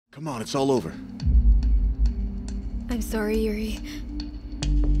Come on, it's all over. I'm sorry, Yuri.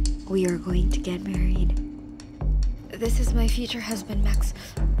 We are going to get married. This is my future husband, Max.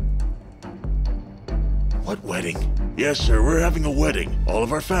 What wedding? Yes, sir, we're having a wedding. All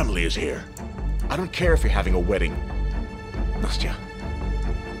of our family is here. I don't care if you're having a wedding. Nastya,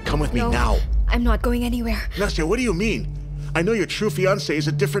 come with me No, now. I'm not going anywhere. Nastya, what do you mean? I know your true fiancé is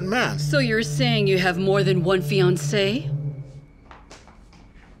a different man. So you're saying you have more than one fiancé?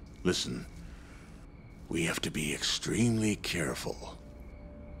 Listen, we have to be extremely careful.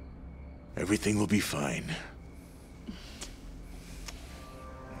 Everything will be fine.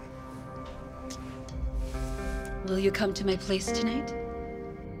 Will you come to my place tonight?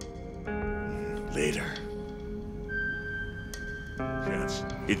 Later. Chance,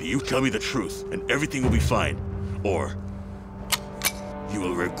 either you tell me the truth and everything will be fine, or you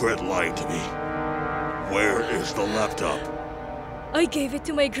will regret lying to me. Where is the laptop? I gave it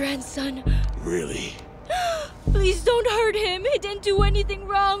to my grandson. Really? Please don't hurt him. He didn't do anything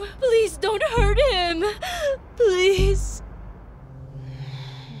wrong. Please don't hurt him. Please.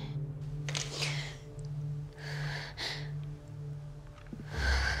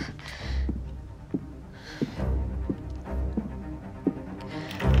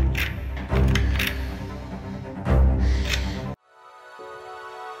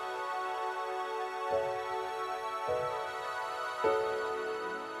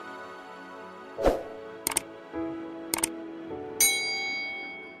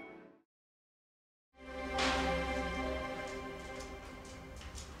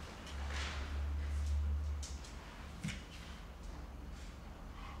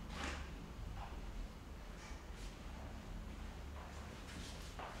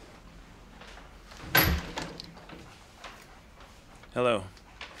 Hello.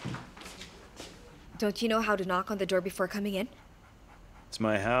 Don't you know how to knock on the door before coming in? It's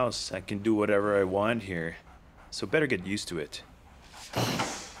my house. I can do whatever I want here. So better get used to it.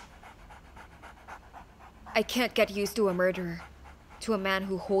 I can't get used to a murderer. To a man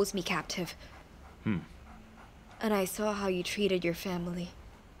who holds me captive. And I saw how you treated your family.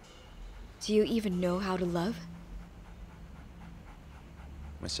 Do you even know how to love?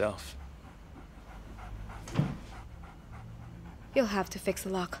 Myself. You'll have to fix the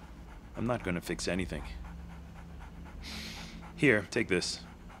lock. I'm not gonna fix anything. Here, take this.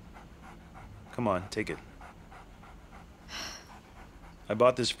 Come on, take it. I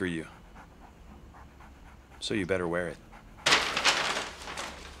bought this for you. So you better wear it.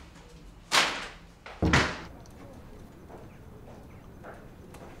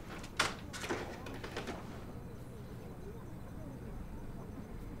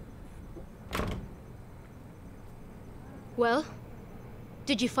 Well,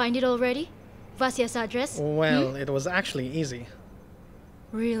 did you find it already? Vasya's address? Well, it was actually easy.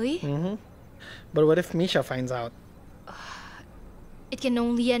 Really? But what if Misha finds out? It can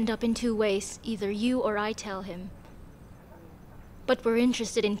only end up in two ways. Either you or I tell him. But we're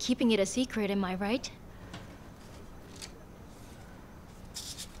interested in keeping it a secret, am I right?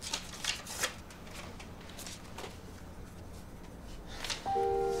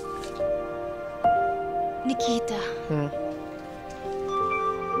 Nikita.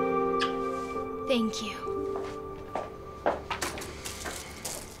 Thank you.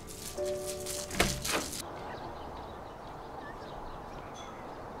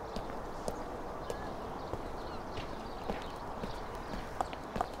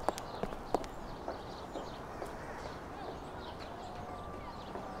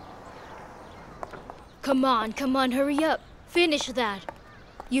 Come on, hurry up. Finish that.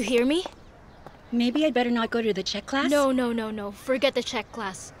 You hear me? Maybe I'd better not go to the Czech class? No. Forget the Czech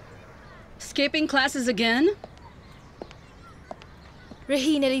class. Skipping classes again?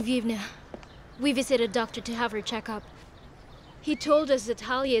 Rahina Lvievna, we visited a doctor to have her check up. He told us that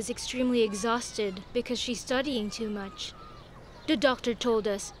Talia is extremely exhausted because she's studying too much. The doctor told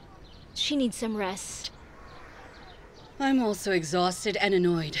us she needs some rest. I'm also exhausted and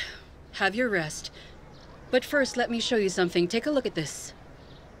annoyed. Have your rest. But first, let me show you something. Take a look at this.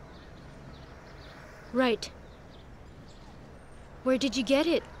 Right. Where did you get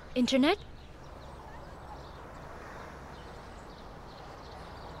it? Internet?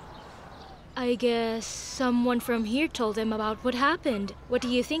 I guess someone from here told them about what happened. What do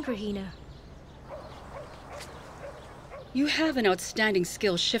you think, Rahina? You have an outstanding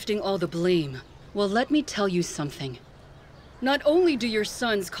skill shifting all the blame. Well, let me tell you something. Not only do your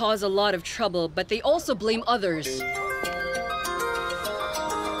sons cause a lot of trouble, but they also blame others.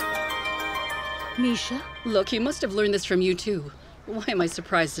 Misha? Look, he must have learned this from you too. Why am I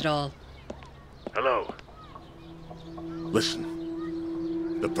surprised at all? Hello. Listen.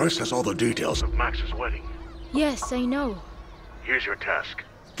 The press has all the details of Max's wedding. Yes, I know. Here's your task.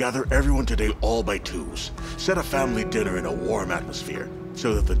 Gather everyone today all by twos. Set a family dinner in a warm atmosphere,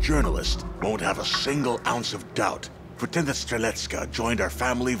 so that the journalist won't have a single ounce of doubt. Pretend that Strelecka joined our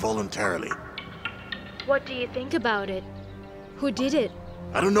family voluntarily. What do you think about it? Who did it?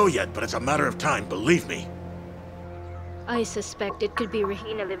 I don't know yet, but it's a matter of time, believe me. I suspect it could be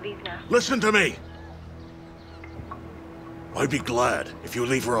Regina Lvivna. Listen to me! I'd be glad if you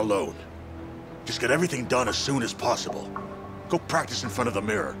leave her alone. Just get everything done as soon as possible. Go practice in front of the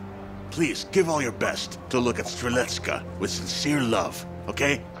mirror. Please, give all your best to look at Strelecka with sincere love,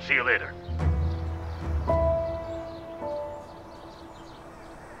 okay? I'll see you later.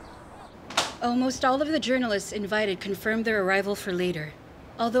 Almost all of the journalists invited confirmed their arrival for later.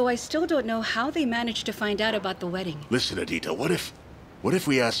 Although I still don't know how they managed to find out about the wedding. Listen, Adita, what if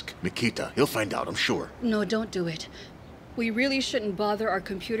we ask Mikita? He'll find out, I'm sure. No, don't do it. We really shouldn't bother our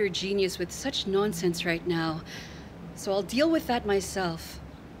computer genius with such nonsense right now. So I'll deal with that myself.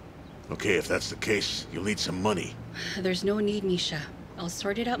 Okay, if that's the case, you'll need some money. There's no need, Misha. I'll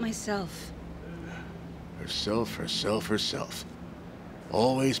sort it out myself. Herself.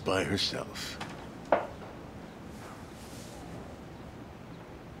 Always by herself.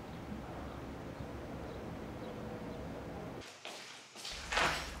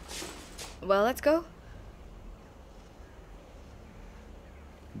 Well, let's go.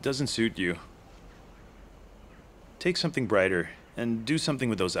 It doesn't suit you. Take something brighter and do something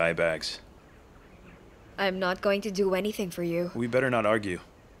with those eye bags. I'm not going to do anything for you. We better not argue.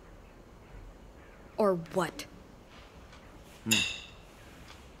 Or what?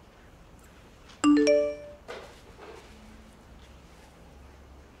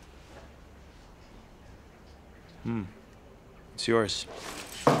 It's yours.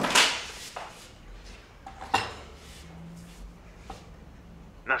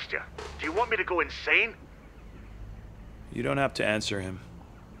 Nastya, do you want me to go insane? You don't have to answer him.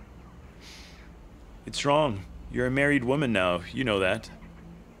 It's wrong. You're a married woman now. You know that.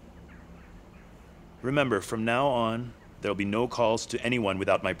 Remember, from now on, there'll be no calls to anyone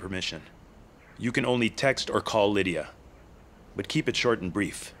without my permission. You can only text or call Lydia. But keep it short and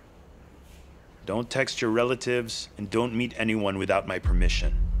brief. Don't text your relatives, and don't meet anyone without my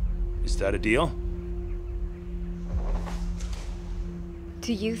permission. Is that a deal?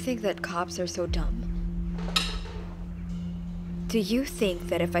 Do you think that cops are so dumb? Do you think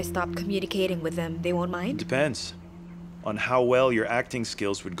that if I stop communicating with them, they won't mind? Depends on how well your acting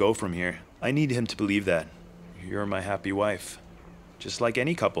skills would go from here. I need him to believe that. You're my happy wife. Just like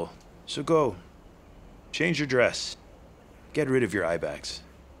any couple. So go. Change your dress. Get rid of your eye bags.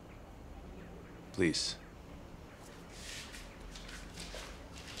 Please.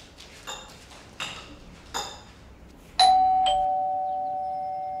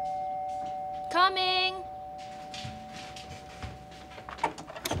 Coming!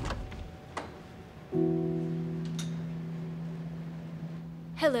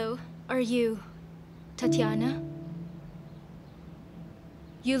 Hello, are you Tatiana?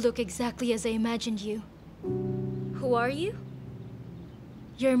 You look exactly as I imagined you. Who are you?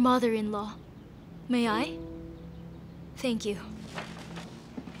 Your mother-in-law. May I? Thank you.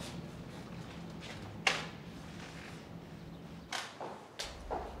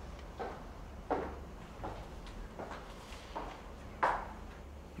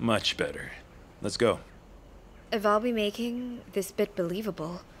 Much better. Let's go. If I'll be making this bit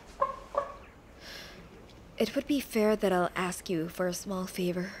believable, it would be fair that I'll ask you for a small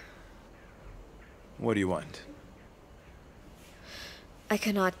favor. What do you want? I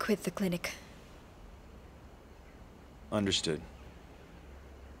cannot quit the clinic. Understood.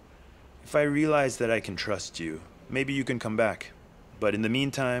 If I realize that I can trust you, maybe you can come back. But in the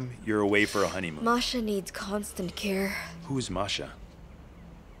meantime, you're away for a honeymoon. Masha needs constant care. Who's Masha?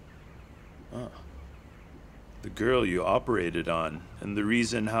 Oh. The girl you operated on, and the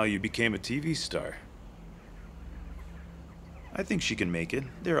reason how you became a TV star. I think she can make it.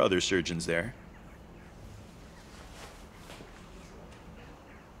 There are other surgeons there.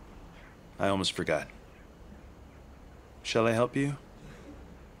 I almost forgot. Shall I help you?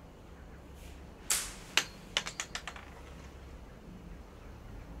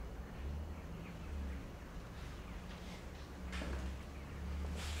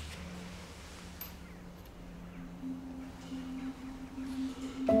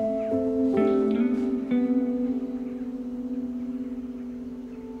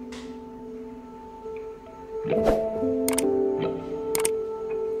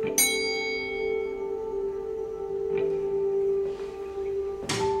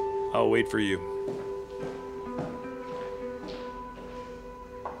 I'll wait for you.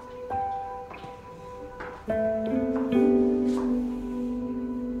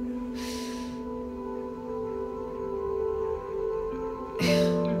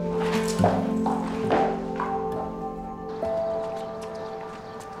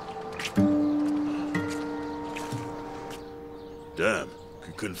 Damn,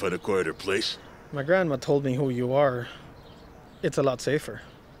 you couldn't find a quieter place? My grandma told me who you are. It's a lot safer.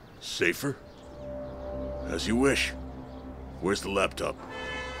 Safer? As you wish. Where's the laptop?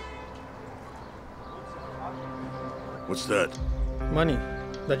 What's that? Money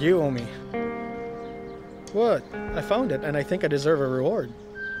that you owe me. What? I found it and I think I deserve a reward.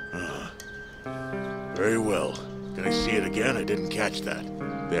 Very well. Can I see it again? I didn't catch that.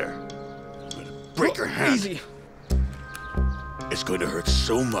 There. I'm gonna break her hand. Easy. It's going to hurt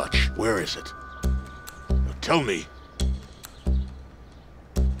so much. Where is it? Now tell me.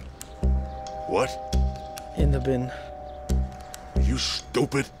 What? In the bin. Are you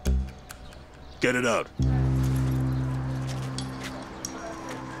stupid? Get it out.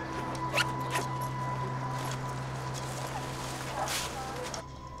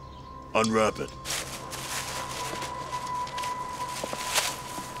 Unwrap it.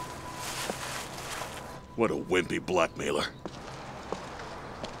 What a wimpy blackmailer.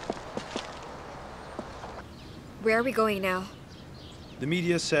 Where are we going now? The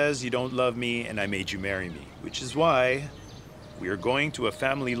media says you don't love me and I made you marry me, which is why we are going to a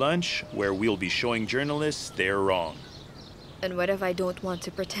family lunch where we'll be showing journalists they're wrong. And what if I don't want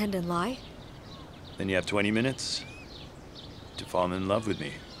to pretend and lie? Then you have 20 minutes to fall in love with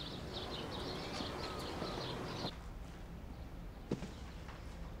me.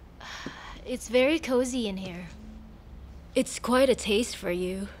 It's very cozy in here. It's quite a taste for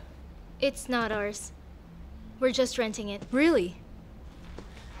you. It's not ours. We're just renting it. Really?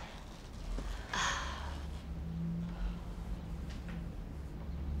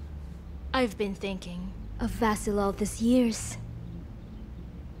 I've been thinking. Of Vasil all these years.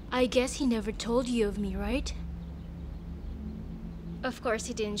 I guess he never told you of me, right? Of course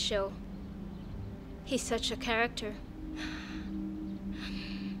he didn't show. He's such a character.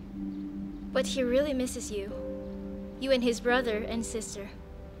 But he really misses you. You and his brother and sister.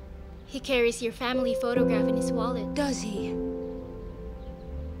 He carries your family photograph in his wallet. Does he?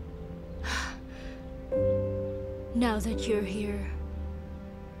 Now that you're here,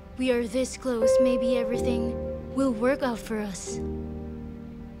 we are this close, maybe everything will work out for us.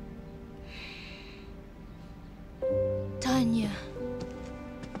 Tanya,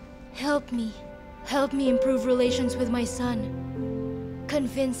 help me. Help me improve relations with my son.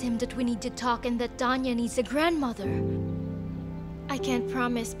 Convince him that we need to talk and that Tanya needs a grandmother. I can't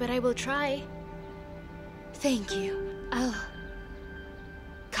promise, but I will try. Thank you. I'll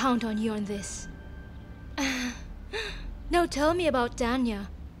count on you on this. Now tell me about Tanya.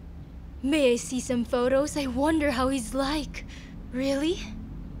 May I see some photos? I wonder how he's like. Really?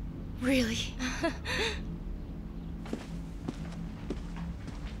 Really?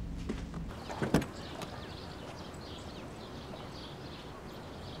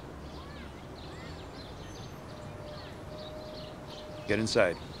 Get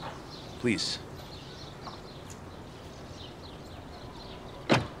inside, please.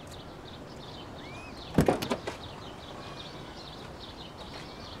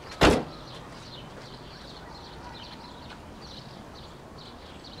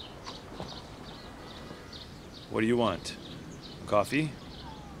 What do you want? Coffee?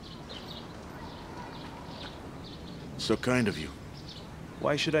 So kind of you.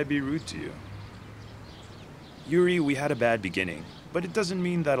 Why should I be rude to you? Yuri, we had a bad beginning, but it doesn't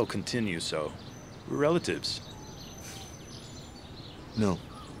mean that'll continue so. We're relatives. No,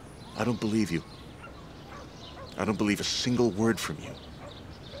 I don't believe you. I don't believe a single word from you.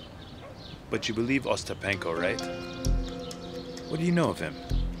 But you believe Ostapenko, right? What do you know of him?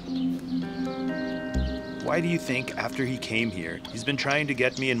 Why do you think, after he came here, he's been trying to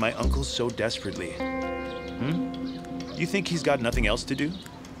get me and my uncle so desperately? You think he's got nothing else to do?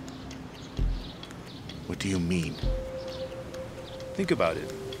 What do you mean? Think about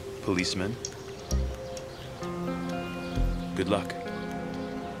it, policeman. Good luck.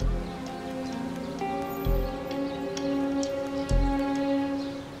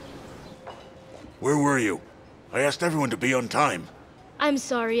 Where were you? I asked everyone to be on time. I'm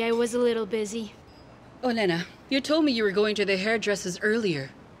sorry, I was a little busy. Olena, you told me you were going to the hairdresser's earlier.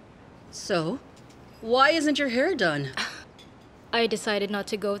 So, why isn't your hair done? I decided not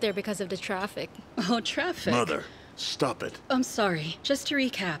to go there because of the traffic. Oh, traffic. Mother, stop it. I'm sorry. Just to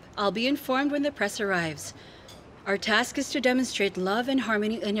recap, I'll be informed when the press arrives. Our task is to demonstrate love and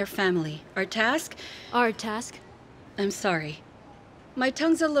harmony in your family. Our task? Our task? I'm sorry. My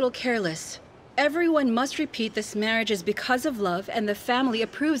tongue's a little careless. Everyone must repeat this marriage is because of love and the family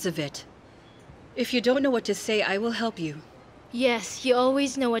approves of it. If you don't know what to say, I will help you. Yes, you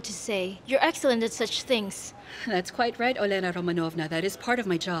always know what to say. You're excellent at such things. That's quite right, Olena Romanovna. That is part of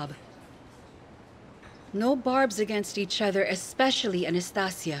my job. No barbs against each other, especially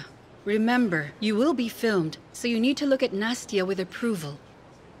Anastasia. Remember, you will be filmed, so you need to look at Nastya with approval.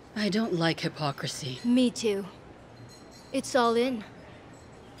 I don't like hypocrisy. Me too. It's all in.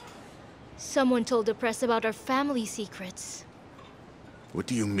 Someone told the press about our family secrets. What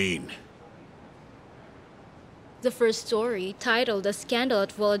do you mean? The first story, titled "The Scandal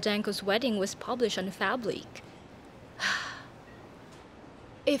at Volodenko's Wedding," was published on Fableak.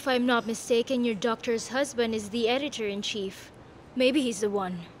 If I'm not mistaken, your doctor's husband is the editor-in-chief. Maybe he's the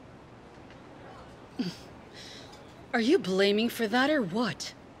one. Are you blaming for that or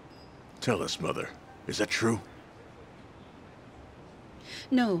what? Tell us, Mother. Is that true?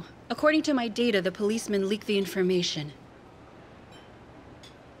 No. According to my data, the policeman leaked the information.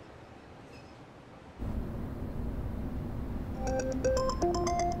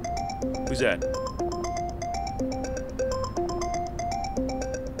 Who's that?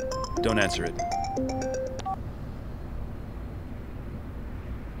 Don't answer it.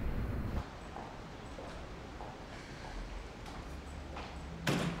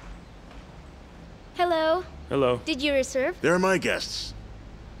 Hello. Hello. Did you reserve? They're my guests.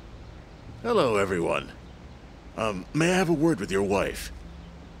 Hello, everyone. May I have a word with your wife?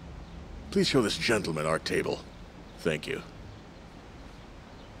 Please show this gentleman our table. Thank you.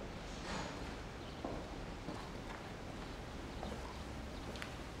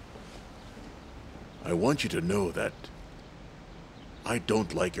 I want you to know that I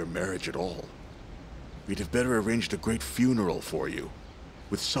don't like your marriage at all. We'd have better arranged a great funeral for you,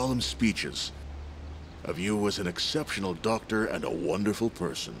 with solemn speeches of you as an exceptional doctor and a wonderful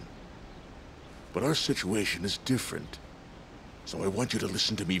person. But our situation is different, so I want you to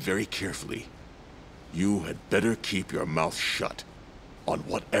listen to me very carefully. You had better keep your mouth shut on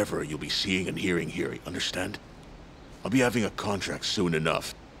whatever you'll be seeing and hearing here, understand? I'll be having a contract soon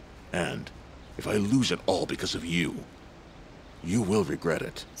enough, and if I lose it all because of you, you will regret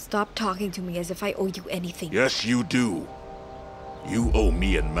it. Stop talking to me as if I owe you anything. Yes, you do. You owe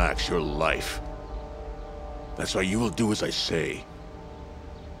me and Max your life. That's why you will do as I say.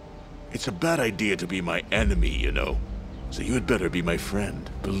 It's a bad idea to be my enemy, you know. So you had better be my friend.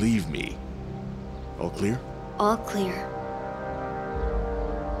 Believe me. All clear? All clear.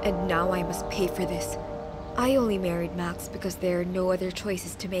 And now I must pay for this. I only married Max because there are no other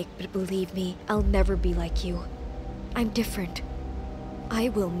choices to make, but believe me, I'll never be like you. I'm different. I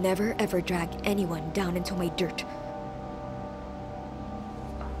will never ever drag anyone down into my dirt.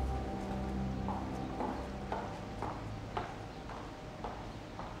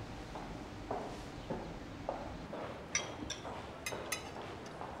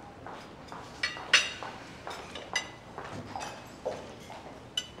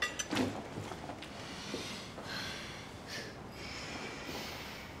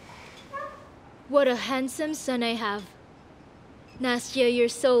 What a handsome son I have. Nastya, you're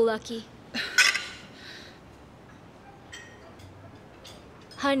so lucky.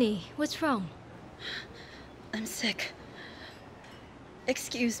 Honey, what's wrong? I'm sick.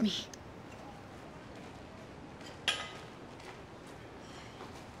 Excuse me.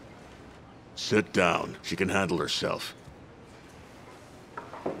 Sit down. She can handle herself.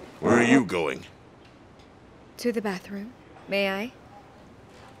 Where are you going? To the bathroom. May I?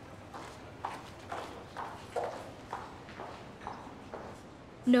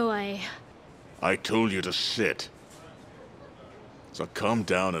 No, I told you to sit. So calm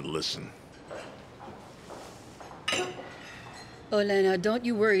down and listen. Olena, don't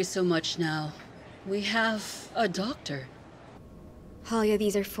you worry so much now. We have a doctor. Halia,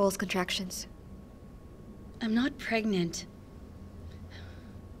 these are false contractions. I'm not pregnant.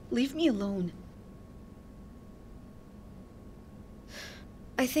 Leave me alone.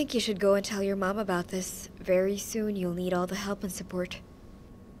 I think you should go and tell your mom about this. Very soon you'll need all the help and support.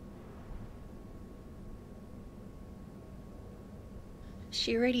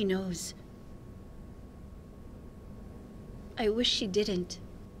 She already knows. I wish she didn't.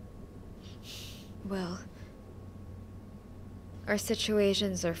 Well, our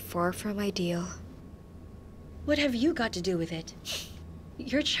situations are far from ideal. What have you got to do with it?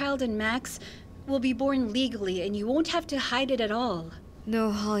 Your child and Max will be born legally and you won't have to hide it at all. No,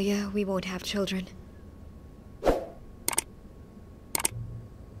 Halia, we won't have children.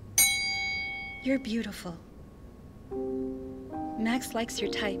 You're beautiful. Max likes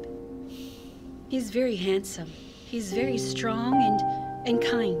your type. He's very handsome. He's very strong and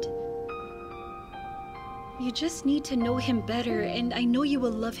kind. You just need to know him better, and I know you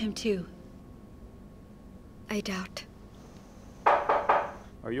will love him too. I doubt.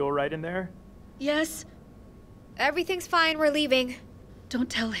 Are you all right in there? Yes? Everything's fine, we're leaving. Don't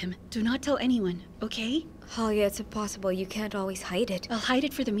tell him. Do not tell anyone, okay? Halia, it's impossible. You can't always hide it. I'll hide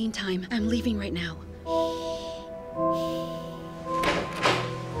it for the meantime. I'm leaving right now.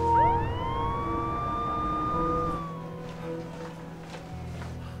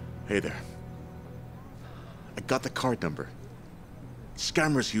 Hey there. I got the card number.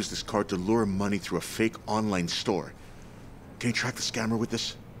 Scammers use this card to lure money through a fake online store. Can you track the scammer with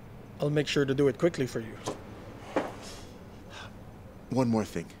this? I'll make sure to do it quickly for you. One more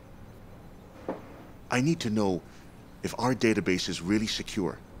thing. I need to know if our database is really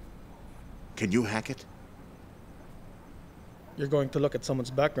secure. Can you hack it? You're going to look at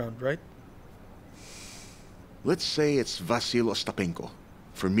someone's background, right? Let's say it's Vasil Ostapenko,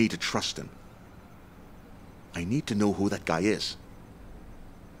 for me to trust him. I need to know who that guy is.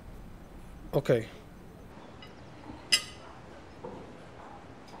 Okay.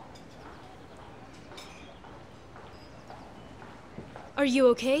 Are you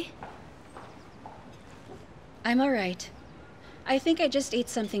okay? I'm alright. I think I just ate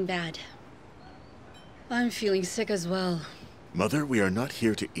something bad. I'm feeling sick as well. Mother, we are not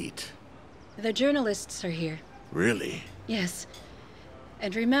here to eat. The journalists are here. Really? Yes.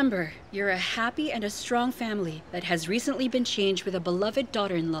 And remember, you're a happy and a strong family that has recently been changed with a beloved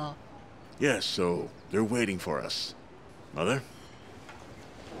daughter-in-law. Yes, so they're waiting for us. Mother?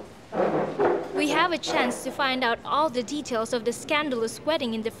 We have a chance to find out all the details of the scandalous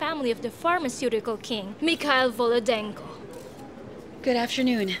wedding in the family of the pharmaceutical king, Mikhail Volodenko. Good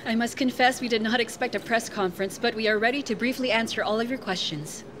afternoon. I must confess we did not expect a press conference, but we are ready to briefly answer all of your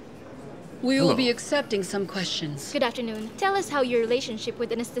questions. We will be accepting some questions. Good afternoon. Tell us how your relationship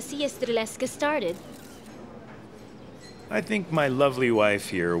with Anastasia Streleska started. I think my lovely wife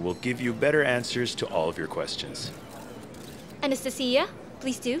here will give you better answers to all of your questions. Anastasia,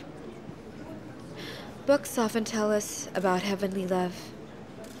 please do. Books often tell us about heavenly love.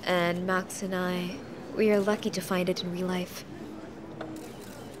 And Max and I, we are lucky to find it in real life.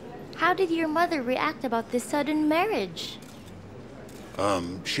 How did your mother react about this sudden marriage?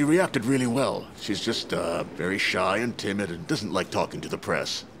 She reacted really well. She's just, very shy and timid and doesn't like talking to the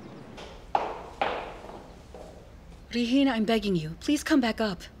press. Regina, I'm begging you. Please come back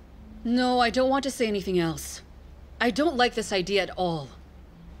up. No, I don't want to say anything else. I don't like this idea at all.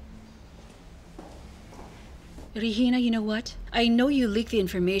 Regina, you know what? I know you leaked the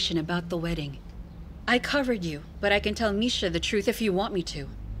information about the wedding. I covered you, but I can tell Misha the truth if you want me to.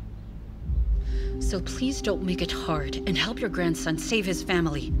 So please don't make it hard and help your grandson save his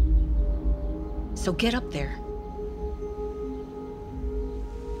family. So get up there.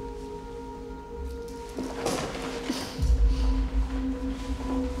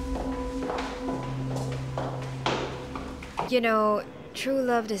 You know, true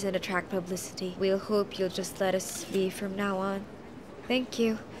love doesn't attract publicity. We'll hope you'll just let us be from now on. Thank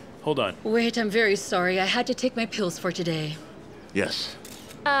you. Hold on. Wait, I'm very sorry. I had to take my pills for today. Yes.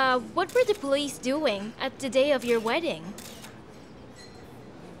 What were the police doing at the day of your wedding?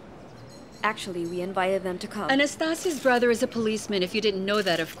 Actually, we invited them to come. Anastasia's brother is a policeman, if you didn't know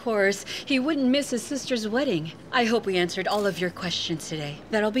that, of course. He wouldn't miss his sister's wedding. I hope we answered all of your questions today.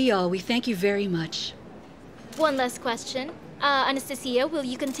 That'll be all. We thank you very much. One last question. Anastasia, will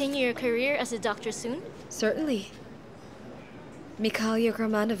you continue your career as a doctor soon? Certainly. Mikhail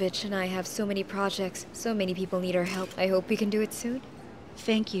Romanovich and I have so many projects. So many people need our help. I hope we can do it soon.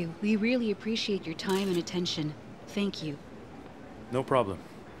 Thank you. We really appreciate your time and attention. Thank you. No problem.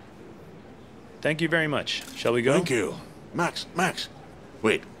 Thank you very much. Shall we go? Thank you. Max.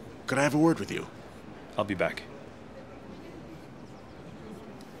 Wait, could I have a word with you? I'll be back.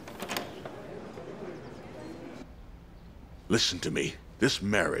 Listen to me. This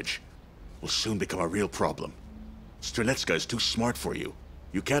marriage will soon become a real problem. Strzelecka is too smart for you.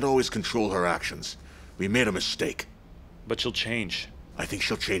 You can't always control her actions. We made a mistake. But she'll change. I think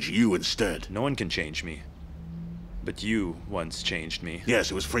she'll change you instead. No one can change me. But you once changed me. Yes,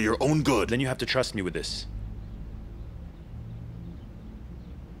 it was for your own good. Then you have to trust me with this.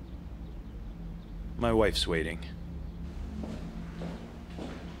 My wife's waiting.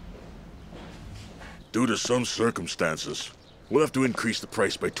 Due to some circumstances, we'll have to increase the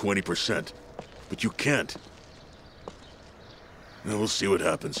price by 20%. But you can't. Now we'll see what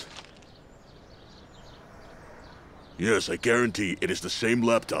happens. Yes, I guarantee it is the same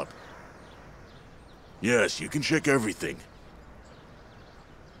laptop. Yes, you can check everything.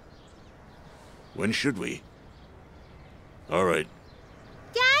 When should we? All right.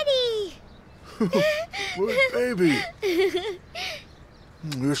 Daddy! What, baby?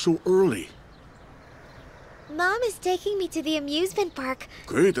 You're so early. Mom is taking me to the amusement park.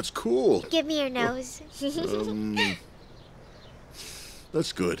 Great, that's cool. Give me your nose.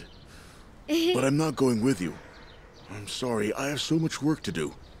 That's good. But I'm not going with you. I'm sorry, I have so much work to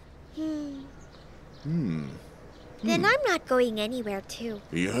do. Then I'm not going anywhere, too.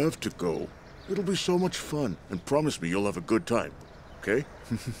 You have to go. It'll be so much fun, and promise me you'll have a good time, okay?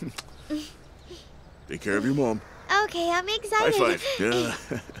 Take care of your mom. Okay, I'm excited. High five. Yeah.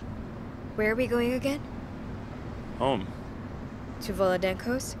 Where are we going again? Home. To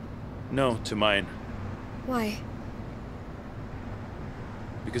Volodenko's? No, to mine. Why?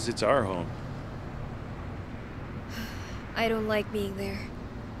 Because it's our home. I don't like being there.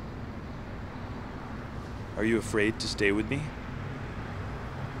 Are you afraid to stay with me?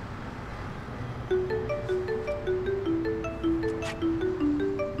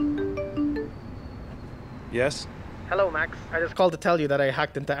 Yes? Hello, Max. I just called to tell you that I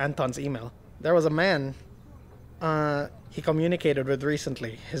hacked into Anton's email. There was a man he communicated with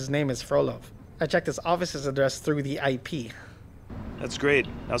recently. His name is Frolov. I checked his office's address through the IP. That's great.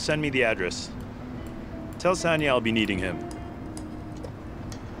 Now send me the address. Tell Sanya I'll be needing him.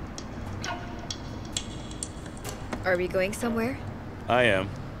 Are we going somewhere? I am.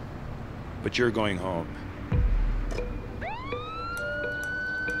 But you're going home.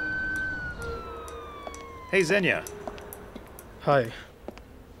 Hey, Xenia. Hi.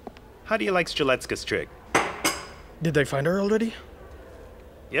 How do you like Strzelecka's trick? Did they find her already?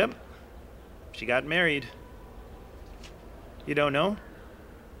 Yep. She got married. You don't know?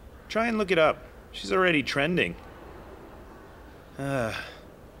 Try and look it up. She's already trending.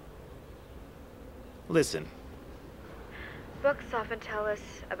 Listen. Books often tell us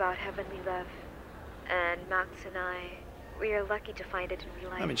about heavenly love. And Max and I, we are lucky to find it in real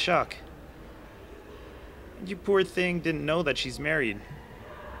life. I'm in shock. You poor thing didn't know that she's married.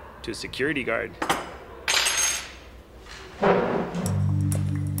 To a security guard.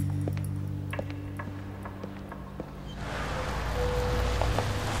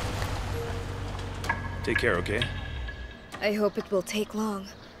 Take care, okay? I hope it will take long.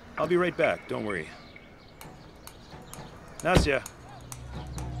 I'll be right back, don't worry. Nasya,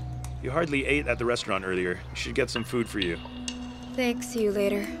 you hardly ate at the restaurant earlier. You should get some food for you. Thanks, see you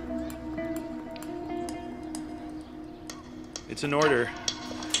later. It's an order.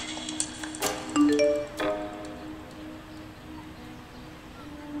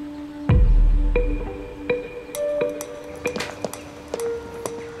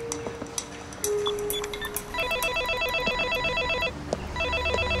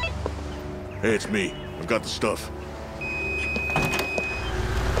 Hey, it's me. I've got the stuff.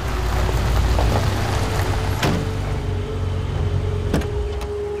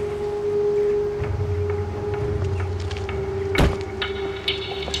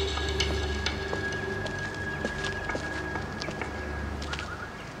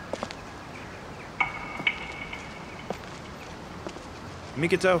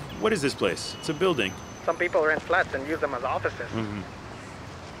 Mikita, what is this place? It's a building. Some people rent flats and use them as offices.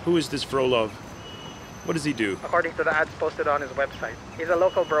 Who is this Frolov? What does he do? According to the ads posted on his website, he's a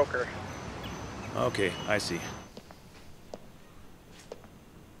local broker. Okay, I see.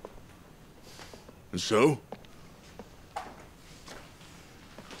 And so?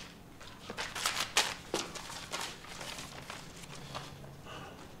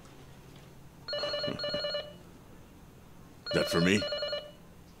 That for me?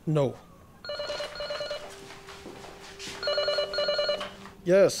 No.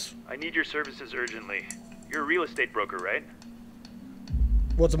 Yes. I need your services urgently. You're a real estate broker, right?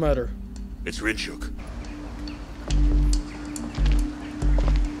 What's the matter? It's Rinchuk.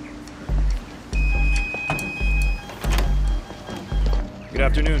 Good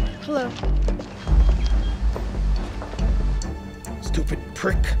afternoon. Hello. Stupid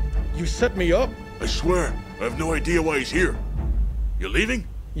prick. You set me up? I swear, I have no idea why he's here. You leaving?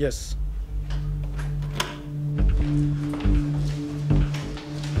 Yes.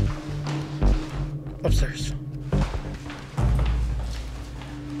 Upstairs.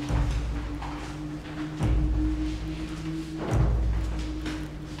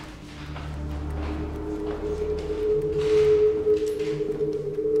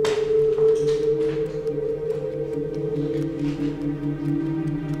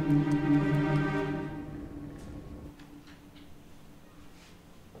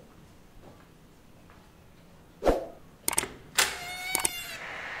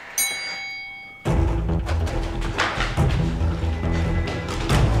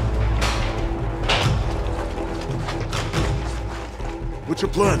 What's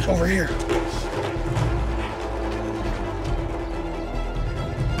your plan? Over here.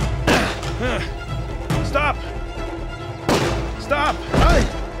 Stop! Stop!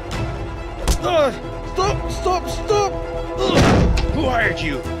 Stop! Stop! Stop! Who hired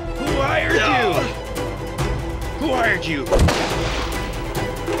you? Who hired you? Who hired you?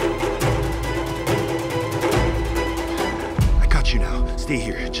 I got you now. Stay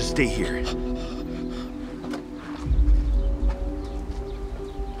here. Just stay here.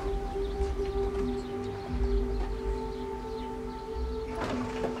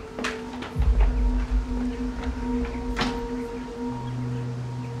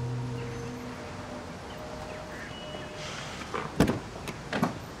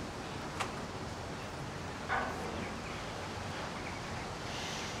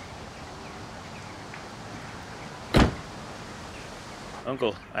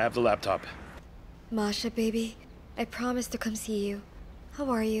 Uncle, I have the laptop. Masha, baby, I promised to come see you. How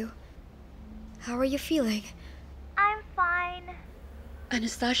are you? How are you feeling? I'm fine.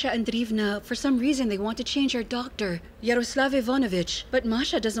 Anastasia Andreevna, for some reason they want to change our doctor, Yaroslav Ivanovich, but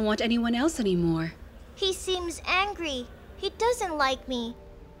Masha doesn't want anyone else anymore. He seems angry. He doesn't like me.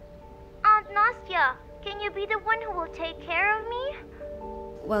 Aunt Nastya, can you be the one who will take care of me?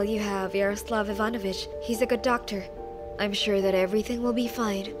 Well, you have Yaroslav Ivanovich. He's a good doctor. I'm sure that everything will be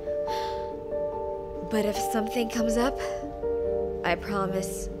fine. But if something comes up, I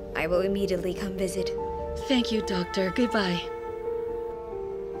promise I will immediately come visit. Thank you, Doctor. Goodbye.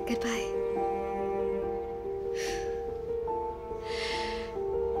 Goodbye.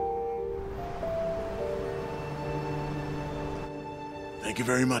 Thank you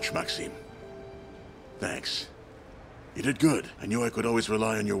very much, Maxime. Thanks. You did good. I knew I could always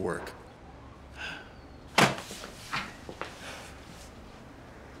rely on your work.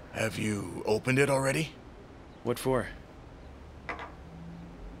 Have you opened it already? What for?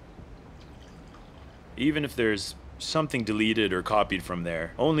 Even if there's something deleted or copied from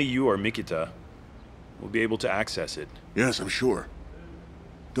there, only you or Mikita will be able to access it. Yes, I'm sure.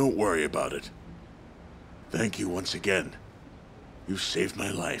 Don't worry about it. Thank you once again. You saved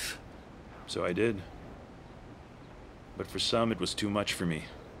my life. So I did. But for some, it was too much for me.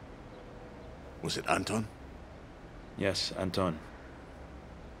 Was it Anton? Yes, Anton.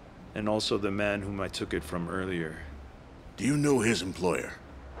 And also the man whom I took it from earlier. Do you know his employer?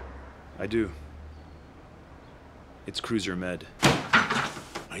 I do. It's Cruiser Med.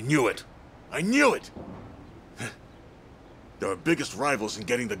 I knew it! I knew it! They're our biggest rivals in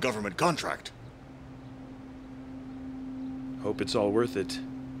getting the government contract. Hope it's all worth it.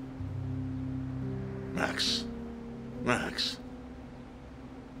 Max. Max.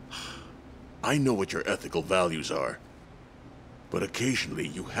 I know what your ethical values are. But occasionally,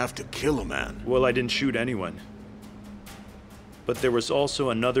 you have to kill a man. Well, I didn't shoot anyone. But there was also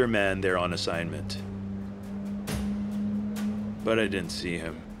another man there on assignment. But I didn't see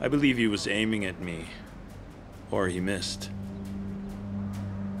him. I believe he was aiming at me. Or he missed.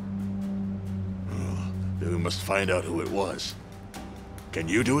 Oh, then we must find out who it was. Can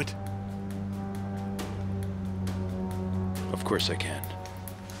you do it? Of course I can.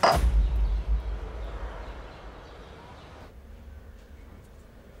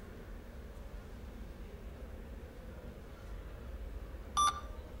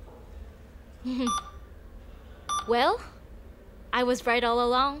 Well, I was right all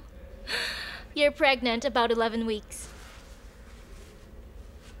along. You're pregnant about 11 weeks.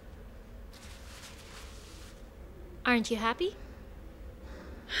 Aren't you happy?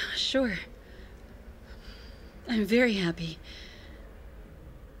 Sure. I'm very happy.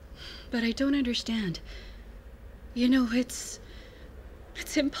 But I don't understand. You know, it's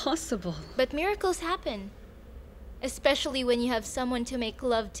impossible. But miracles happen. Especially when you have someone to make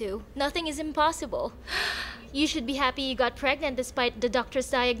love to. Nothing is impossible. You should be happy you got pregnant despite the doctor's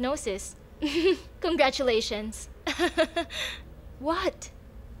diagnosis. Congratulations. What?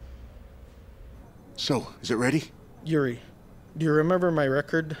 So, is it ready? Yuri, do you remember my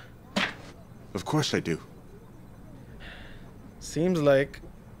record? Of course I do. Seems like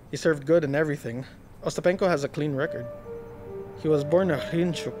he served good and everything. Ostapenko has a clean record. He was born a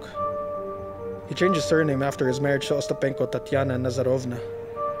Hrinchuk. He changed his surname after his marriage to Ostapenko Tatiana Nazarovna.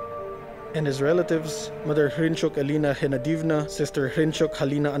 And his relatives, Mother Hrinchuk Elena Henadievna, Sister Hrinchuk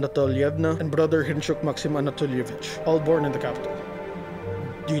Halina Anatolievna, and Brother Hrinchuk Maxim Anatolievich, all born in the capital.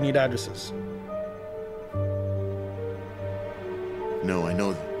 Do you need addresses? No, I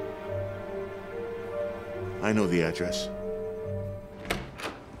know the address.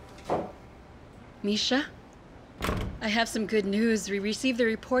 Misha? I have some good news. We received the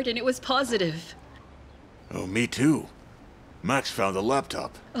report and it was positive. Oh, me too. Max found the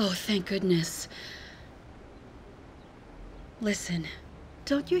laptop. Oh, thank goodness. Listen,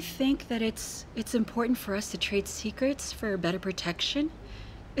 don't you think that it's important for us to trade secrets for better protection?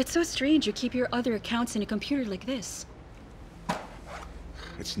 It's so strange you keep your other accounts in a computer like this.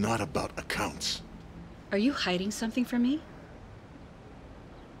 It's not about accounts. Are you hiding something from me?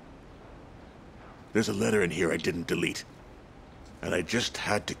 There's a letter in here I didn't delete. And I just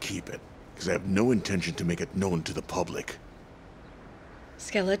had to keep it, because I have no intention to make it known to the public.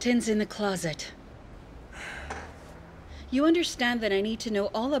 Skeletons in the closet. You understand that I need to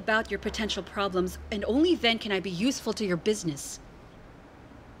know all about your potential problems, and only then can I be useful to your business.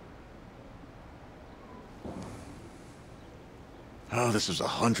 Oh, this was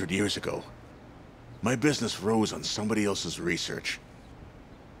 100 years ago. My business rose on somebody else's research.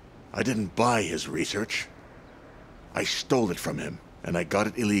 I didn't buy his research. I stole it from him, and I got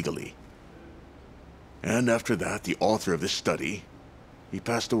it illegally. And after that, the author of this study, he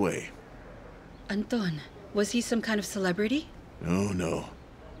passed away. Anton, was he some kind of celebrity? No, no.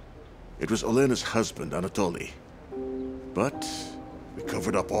 It was Olena's husband, Anatoly. But we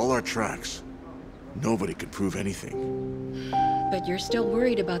covered up all our tracks. Nobody could prove anything. But you're still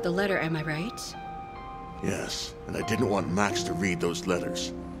worried about the letter, am I right? Yes, and I didn't want Max to read those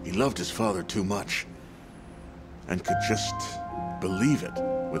letters. He loved his father too much. And could just believe it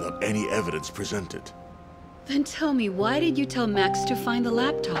without any evidence presented. Then tell me, why did you tell Max to find the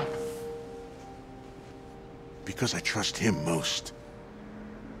laptop? Because I trust him most.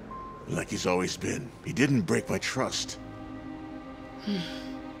 Like he's always been. He didn't break my trust.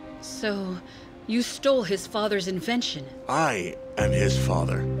 So, you stole his father's invention. I am his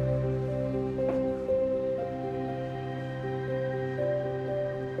father.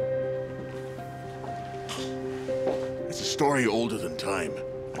 It's a story older than time.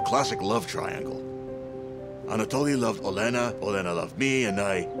 A classic love triangle. Anatoly loved Olena, Olena loved me, and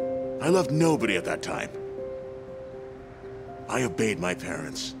I loved nobody at that time. I obeyed my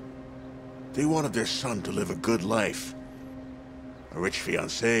parents. They wanted their son to live a good life. A rich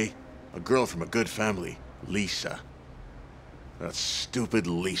fiancée, a girl from a good family, Lisa. That stupid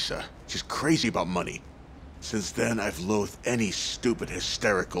Lisa. She's crazy about money. Since then, I've loathed any stupid,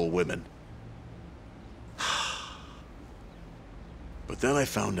 hysterical women. But then I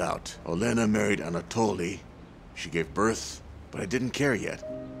found out. Olena married Anatoly. She gave birth, but I didn't care yet.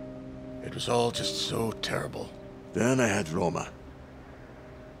 It was all just so terrible. Then I had Roma.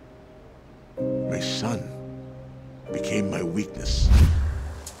 My son became my weakness.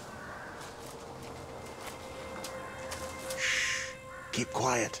 Shh. Keep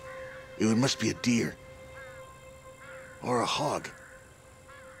quiet. It must be a deer. Or a hog.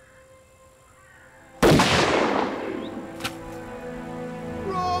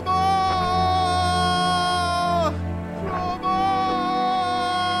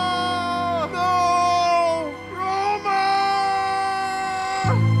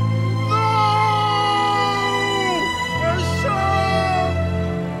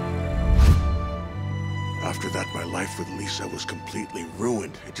 After that, my life with Lisa was completely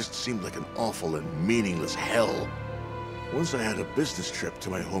ruined. It just seemed like an awful and meaningless hell. Once I had a business trip to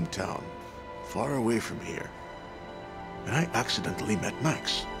my hometown, far away from here, and I accidentally met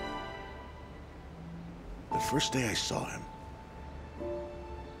Max. The first day I saw him,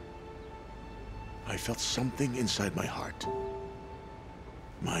 I felt something inside my heart.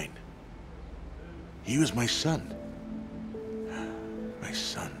 Mine. He was my son. My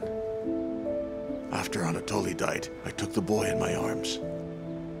son. After Anatoly died, I took the boy in my arms.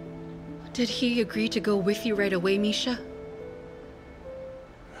 Did he agree to go with you right away, Misha?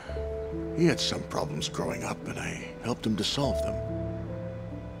 He had some problems growing up, and I helped him to solve them.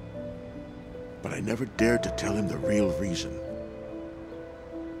 But I never dared to tell him the real reason.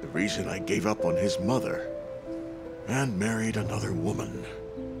 The reason I gave up on his mother and married another woman.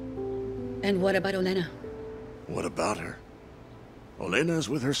 And what about Olena? What about her? Olena is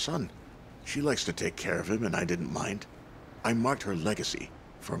with her son. She likes to take care of him, and I didn't mind. I marked her legacy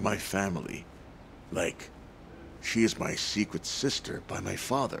for my family. Like, she is my secret sister by my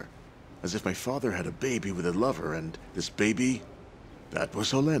father. As if my father had a baby with a lover, and this baby, that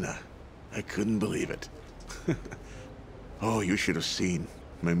was Olena. I couldn't believe it. Oh, you should have seen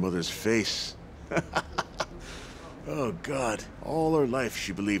my mother's face. Oh, God. All her life,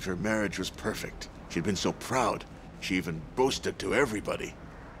 she believed her marriage was perfect. She'd been so proud. She even boasted to everybody.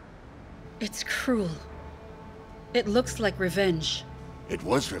 It's cruel. It looks like revenge. It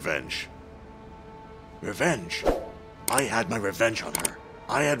was revenge. Revenge. I had my revenge on her.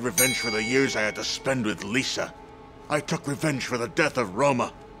 I had revenge for the years I had to spend with Lisa. I took revenge for the death of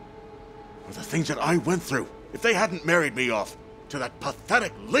Roma. For the things that I went through. If they hadn't married me off to that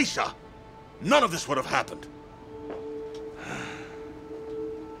pathetic Lisa, none of this would have happened.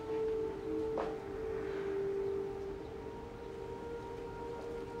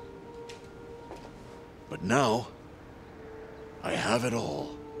 But now, I have it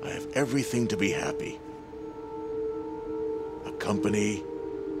all. I have everything to be happy. A company,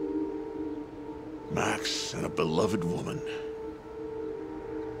 Max, and a beloved woman.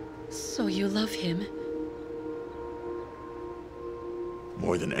 So you love him?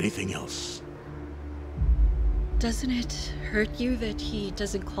 More than anything else. Doesn't it hurt you that he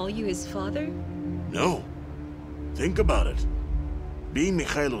doesn't call you his father? No. Think about it. Being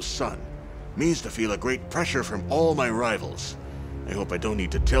Mikhailo's son means to feel a great pressure from all my rivals. I hope I don't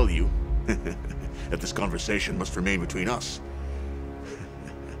need to tell you that this conversation must remain between us.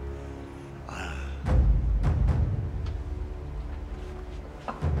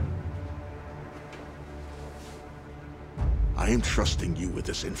 I am trusting you with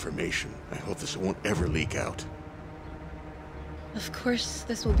this information. I hope this won't ever leak out. Of course,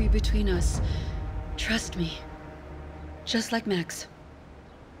 this will be between us. Trust me. Just like Max.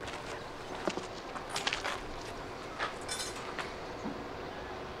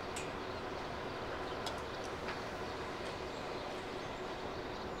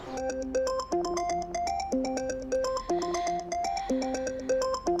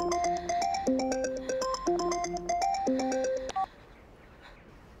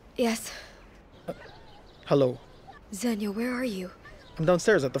 Yes. Hello. Xenia, where are you? I'm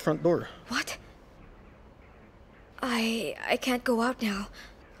downstairs at the front door. What? I can't go out now.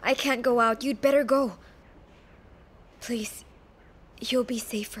 I can't go out. You'd better go. Please. You'll be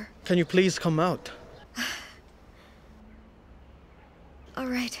safer. Can you please come out? All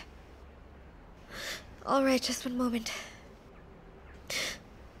right. All right, just one moment.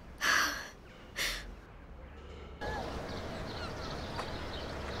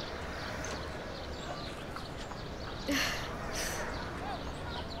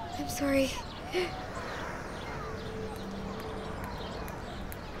 I'm sorry.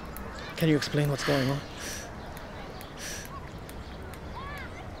 Can you explain what's going on?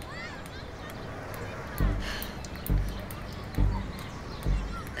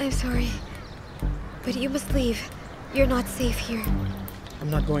 I'm sorry. But you must leave. You're not safe here. I'm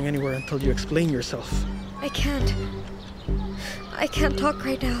not going anywhere until you explain yourself. I can't. I can't talk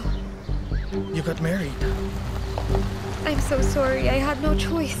right now. You got married. I'm so sorry. I had no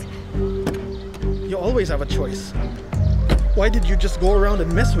choice. You always have a choice. Why did you just go around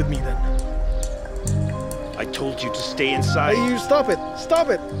and mess with me then? I told you to stay inside. Hey, you stop it! Stop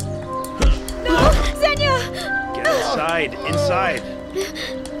it! No! Xenia! Get inside! Inside!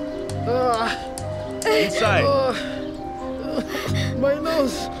 Inside! My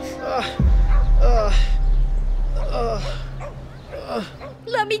nose!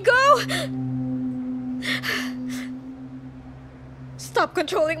 Let me go! Stop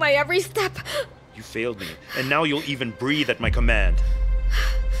controlling my every step! You failed me, and now you'll even breathe at my command.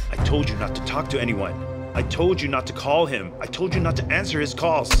 I told you not to talk to anyone. I told you not to call him. I told you not to answer his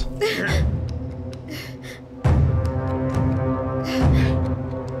calls.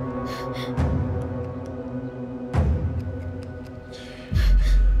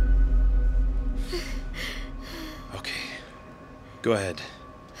 Okay. Go ahead.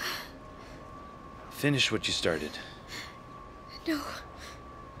 Finish what you started. No.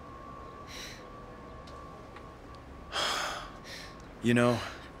 You know,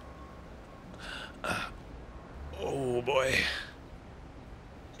 oh boy,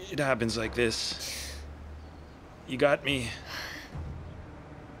 it happens like this. You got me.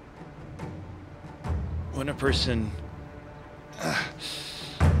 When a person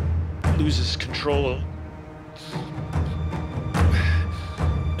loses control,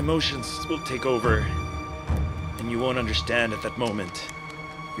 emotions will take over, and you won't understand at that moment.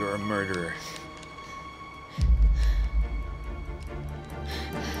 You're a murderer.